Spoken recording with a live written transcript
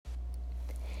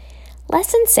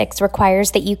Lesson 6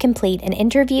 requires that you complete an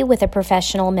interview with a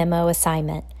professional memo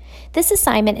assignment. This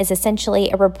assignment is essentially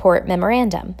a report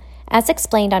memorandum. As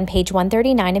explained on page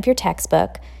 139 of your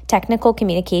textbook, Technical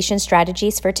Communication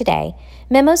Strategies for Today,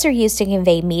 memos are used to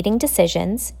convey meeting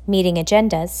decisions, meeting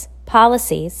agendas,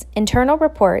 policies, internal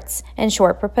reports, and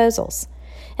short proposals.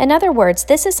 In other words,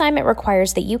 this assignment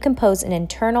requires that you compose an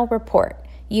internal report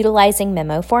utilizing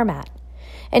memo format.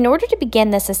 In order to begin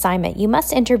this assignment, you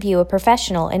must interview a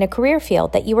professional in a career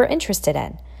field that you are interested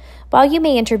in. While you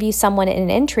may interview someone in an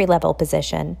entry-level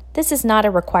position, this is not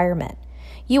a requirement.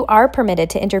 You are permitted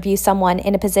to interview someone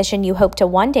in a position you hope to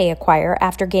one day acquire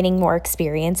after gaining more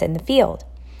experience in the field.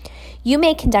 You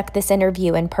may conduct this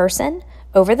interview in person,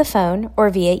 over the phone, or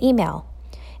via email.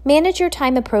 Manage your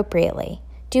time appropriately.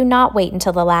 Do not wait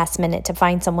until the last minute to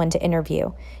find someone to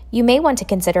interview. You may want to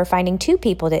consider finding 2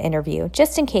 people to interview,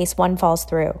 just in case one falls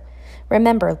through.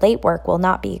 Remember, late work will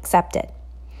not be accepted.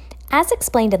 As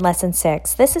explained in Lesson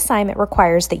 6, this assignment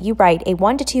requires that you write a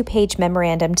 1 to 2 page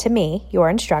memorandum to me, your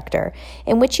instructor,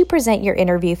 in which you present your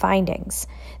interview findings.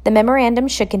 The memorandum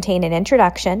should contain an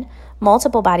introduction,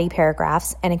 multiple body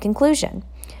paragraphs, and a conclusion.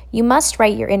 You must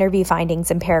write your interview findings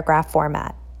in paragraph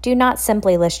format. Do not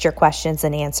simply list your questions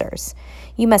and answers.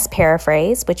 You must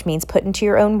paraphrase, which means put into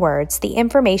your own words, the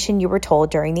information you were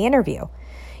told during the interview.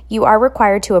 You are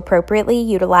required to appropriately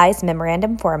utilize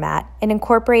memorandum format and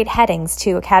incorporate headings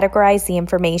to categorize the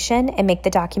information and make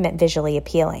the document visually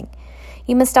appealing.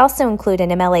 You must also include an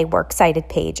MLA works cited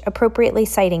page, appropriately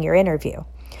citing your interview.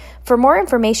 For more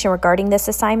information regarding this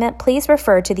assignment, please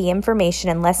refer to the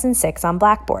information in Lesson 6 on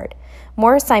Blackboard.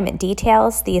 More assignment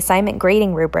details, the assignment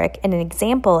grading rubric, and an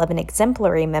example of an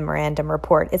exemplary memorandum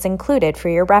report is included for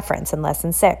your reference in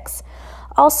Lesson 6.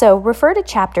 Also, refer to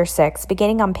Chapter 6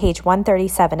 beginning on page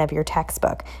 137 of your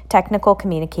textbook, Technical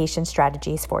Communication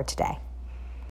Strategies for Today.